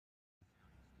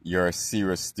You're a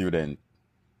serious student.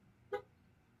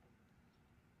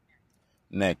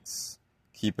 Next,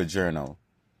 keep a journal.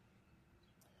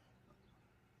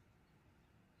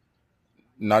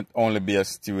 Not only be a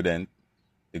student,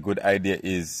 the good idea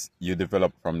is you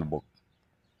develop from the book.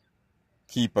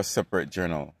 Keep a separate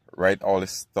journal. Write all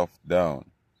this stuff down.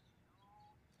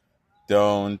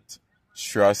 Don't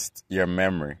trust your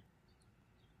memory.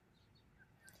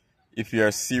 If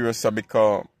you're serious about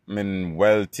becoming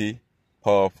wealthy,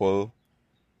 powerful,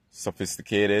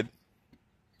 sophisticated,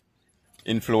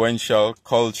 influential,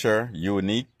 culture,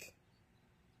 unique,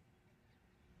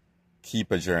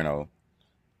 keep a journal.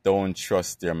 Don't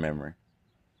trust your memory.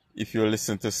 If you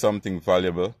listen to something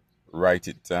valuable, write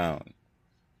it down.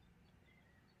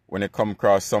 When you come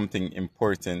across something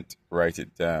important, write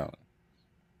it down.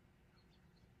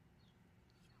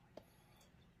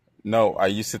 No, I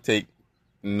used to take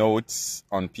notes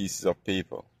on pieces of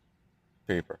paper,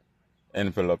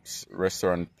 envelopes,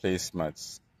 restaurant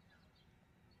placemats,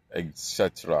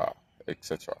 etc.,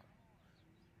 etc.,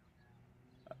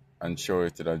 and show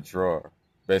it in a drawer.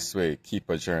 Best way, keep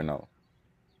a journal.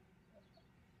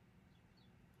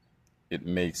 It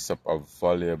makes up a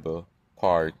valuable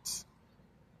part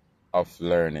of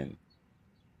learning.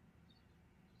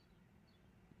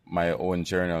 My own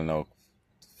journal now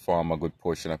form a good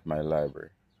portion of my library.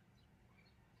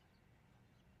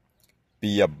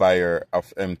 Be a buyer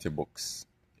of empty books.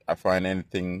 I find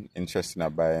anything interesting, I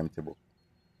buy an empty book,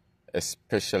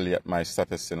 especially at my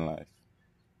status in life.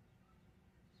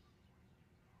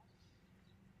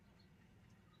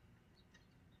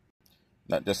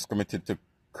 Not just committed to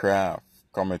craft,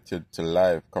 committed to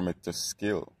life, committed to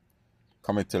skill,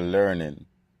 committed to learning,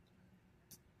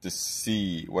 to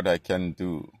see what I can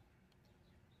do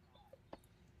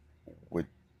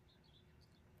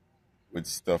with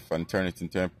stuff and turn it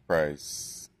into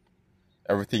enterprise.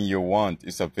 Everything you want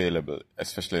is available,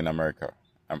 especially in America.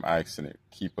 I'm asking you,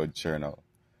 keep a journal.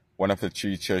 One of the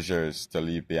 3 treasures to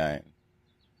leave behind.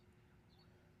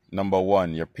 Number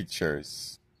 1, your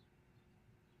pictures.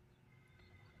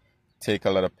 Take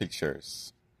a lot of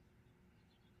pictures.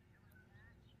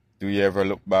 Do you ever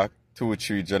look back 2 or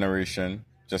 3 generations,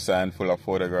 just a handful of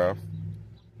photographs?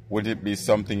 Would it be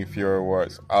something if you were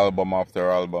album after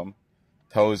album,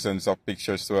 thousands of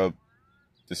pictures to help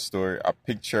the story? A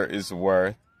picture is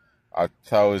worth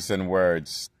 1,000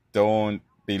 words. Don't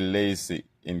be lazy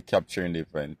in capturing the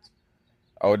event.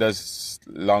 How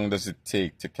long does it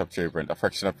take to capture an event? A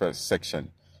fraction of a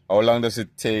section. How long does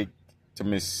it take to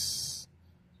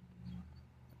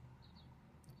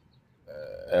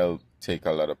help take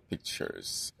a lot of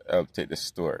pictures? Help take the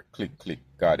story. Click, click,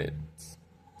 got it.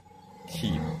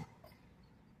 Keep.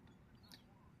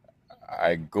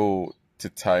 I go to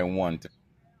Taiwan to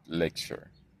lecture.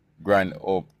 Grand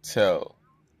Hotel.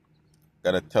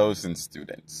 Got 1,000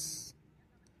 students.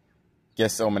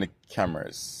 Guess how many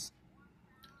cameras?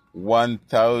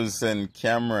 1,000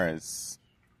 cameras.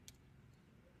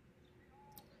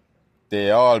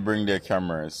 They all bring their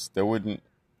cameras. They wouldn't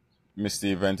miss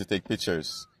the event to take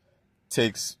pictures.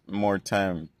 Takes more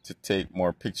time to take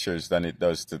more pictures than it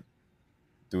does to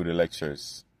do the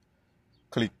lectures.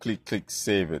 Click, click, click,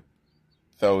 save it.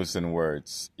 1,000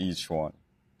 words each one.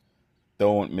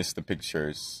 Don't miss the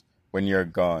pictures. When you're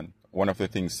gone, one of the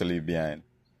things to leave behind,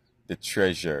 the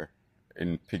treasure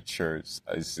in pictures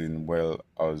as in well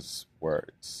as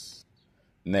words.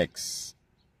 Next,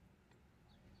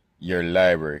 your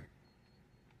library.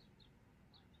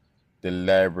 The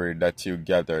library that you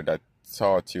gathered, that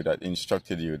taught you, that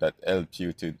instructed you, that helped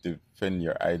you to defend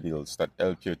your ideals, that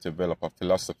helped you to develop a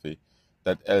philosophy,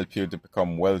 that helped you to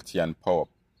become wealthy and powerful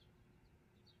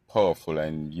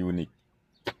and unique.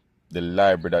 The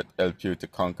library that helped you to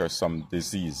conquer some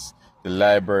disease. The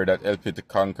library that helped you to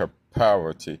conquer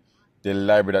poverty. The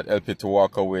library that helped you to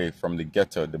walk away from the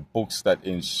ghetto. The books that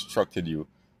instructed you,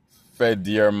 fed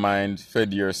your mind,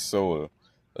 fed your soul.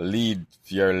 Leave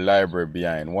your library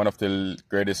behind. One of the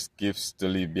greatest gifts to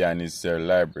leave behind is your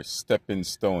library. Stepping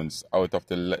stones out of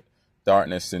the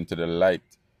darkness into the light.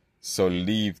 So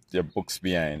leave your books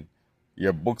behind.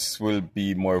 Your books will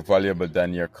be more valuable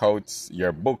than your couch.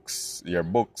 Your books.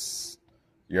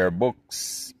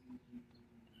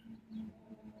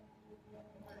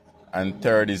 And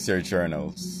third is your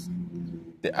journals.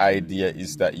 The idea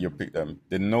is that you pick them.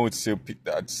 The notes you pick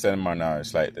at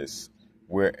seminars like this,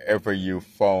 wherever you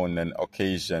found an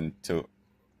occasion to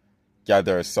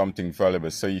gather something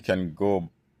valuable so you can go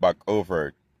back over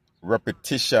it.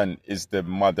 Repetition is the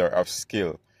mother of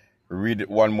skill. Read it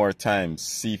one more time.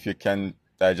 See if you can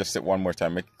digest it one more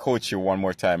time. Make it coach you one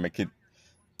more time. Make it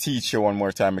teach you one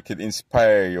more time. It could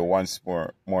inspire you once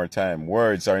more time.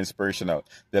 Words are inspirational.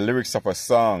 The lyrics of a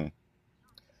song,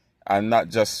 and not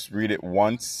just read it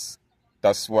once.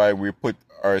 That's why we put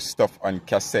our stuff on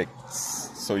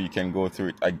cassettes so you can go through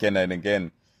it again and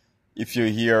again. If you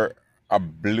hear a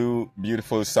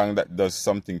beautiful song that does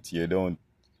something to you, don't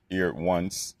hear it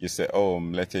once. You say, oh,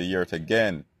 let me hear it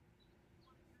again.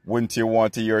 Wouldn't you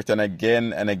want to hear it and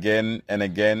again and again and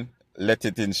again? Let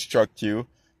it instruct you.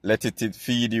 Let it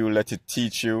feed you. Let it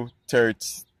teach you.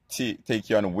 Take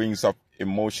you on wings of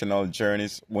emotional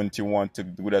journeys. Wouldn't you want to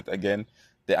do that again?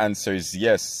 The answer is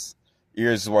yes.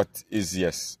 Here's what is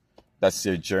yes. That's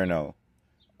your journal.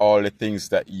 All the things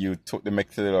that you took the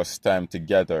meticulous time to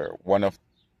gather. One of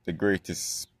the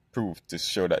greatest proof to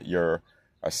show that you're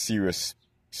a serious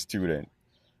student.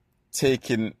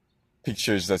 Taking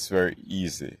pictures, that's very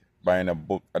easy. Buying a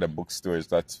book at the bookstores,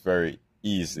 that's very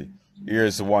easy.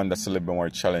 Here's one that's a little bit more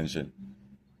challenging.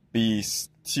 Be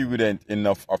student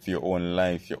enough of your own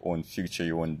life, your own future,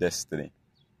 your own destiny.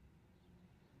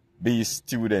 Be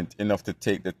student enough to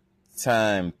take the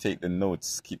time, take the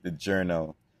notes, keep the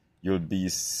journal. You'll be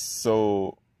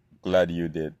so glad you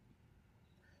did.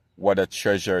 What a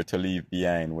treasure to leave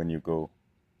behind when you go.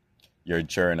 Your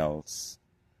journals.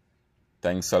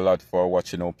 Thanks a lot for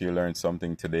watching. Hope you learned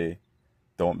something today.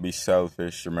 Don't be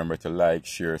selfish. Remember to like,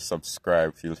 share,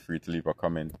 subscribe. Feel free to leave a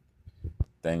comment.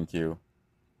 Thank you.